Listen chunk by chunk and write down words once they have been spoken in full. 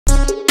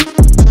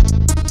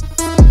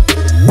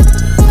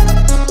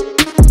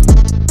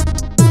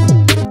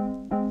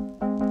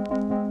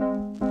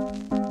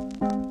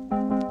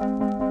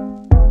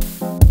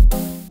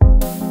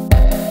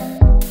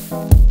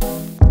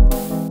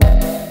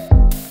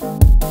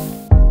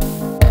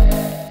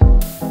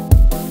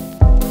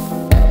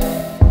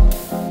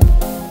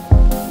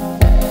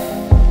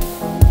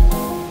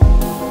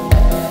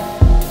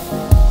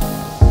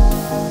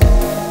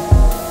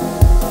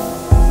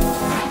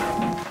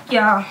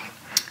y'all.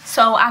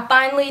 So I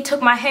finally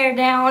took my hair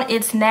down.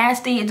 It's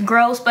nasty, it's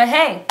gross, but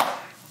hey,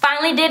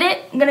 finally did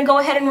it. I'm gonna go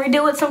ahead and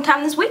redo it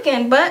sometime this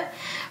weekend, but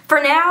for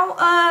now,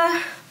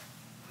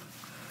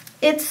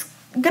 it's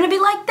gonna be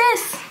like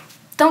this.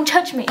 Don't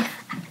judge me.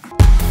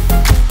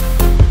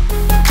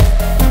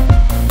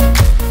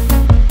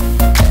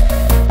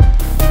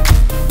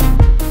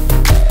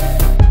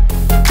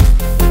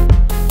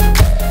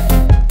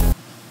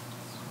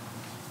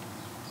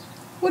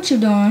 What you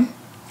doing?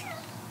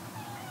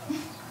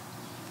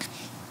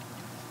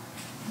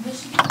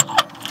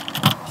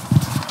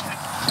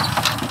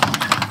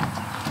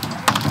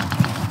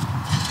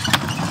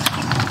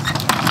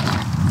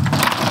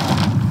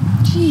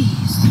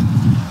 Jeez.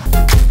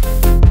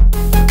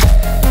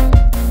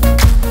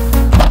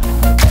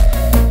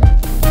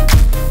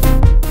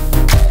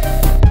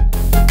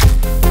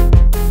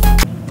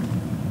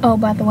 Oh,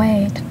 by the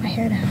way, I took my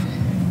hair down.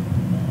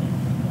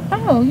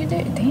 Oh, you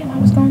did? Damn, I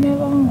was going that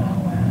long.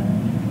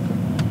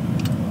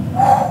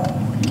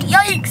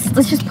 Yikes!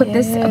 Let's just put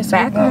this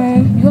back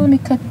on. You want me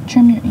to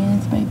trim your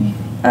ends, baby?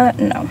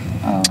 No.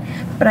 Oh.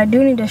 But I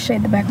do need to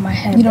shave the back of my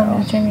head. You don't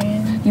want to trim your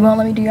ends? You won't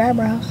let me do your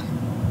eyebrows?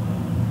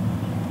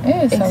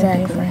 It is so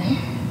different.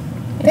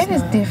 That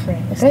is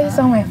different. That is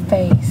on my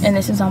face. And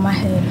this is on my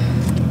head.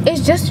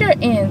 It's just your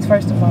ends,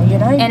 first of all. You're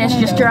not even and it's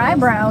just your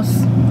eyebrows.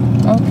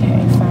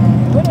 Okay,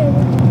 fine.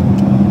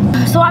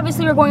 Whatever. So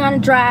obviously we're going on a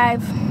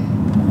drive.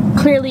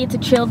 Clearly it's a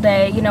chill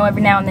day. You know,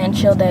 every now and then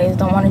chill days.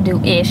 Don't want to do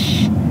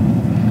ish.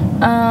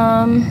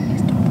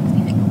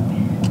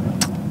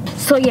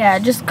 So yeah,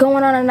 just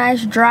going on a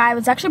nice drive.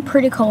 It's actually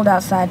pretty cold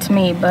outside to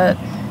me, but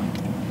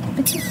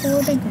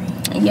 54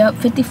 degrees. Yep,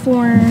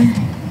 54.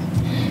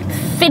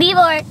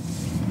 54.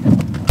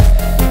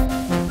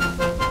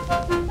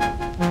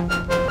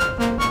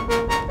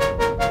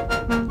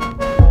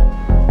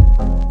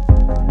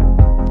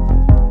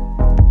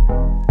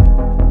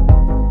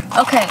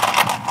 Okay.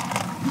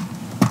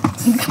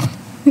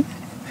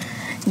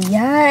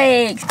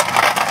 Yikes.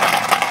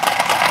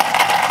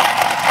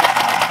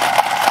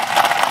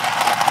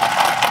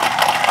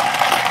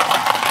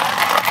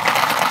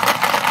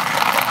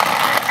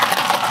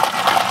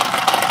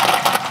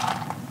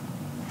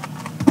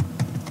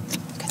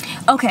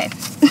 Okay,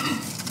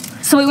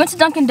 so we went to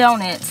Dunkin'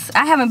 Donuts.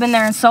 I haven't been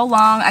there in so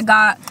long. I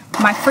got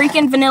my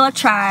freaking vanilla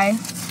chai.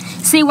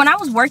 See, when I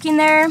was working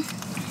there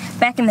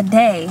back in the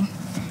day,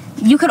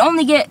 you could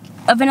only get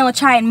a vanilla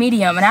chai in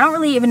medium, and I don't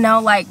really even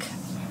know, like,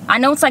 I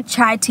know it's like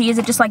chai tea. Is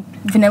it just like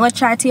vanilla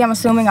chai tea? I'm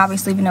assuming,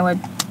 obviously, vanilla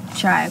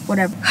chai,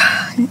 whatever.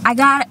 I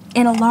got it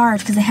in a large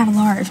because they have a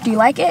large. Do you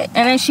like it?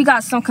 And then she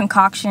got some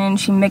concoction.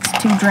 She mixed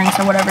 2 drinks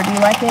or whatever. Do you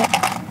like it?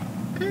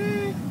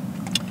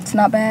 It's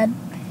not bad.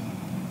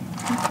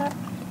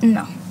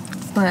 No,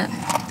 but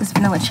this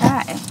vanilla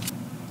chai.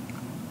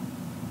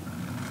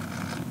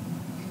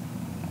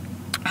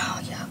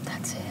 Oh, yeah,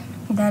 that's it.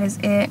 That is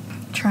it.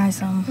 Try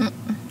some.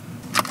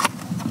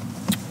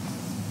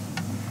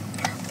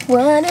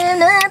 What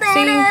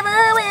another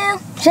never will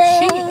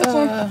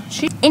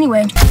change.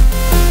 Anyway.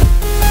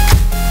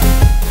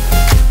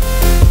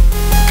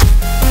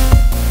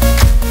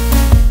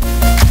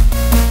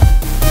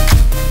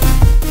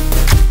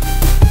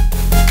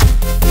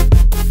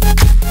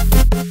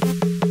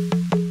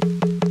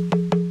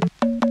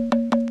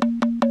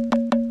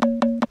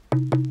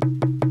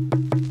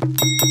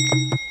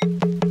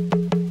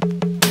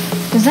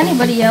 Does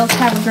anybody else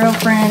have a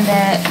girlfriend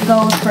that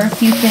goes for a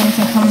few things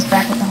and comes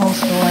back with the whole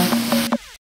store?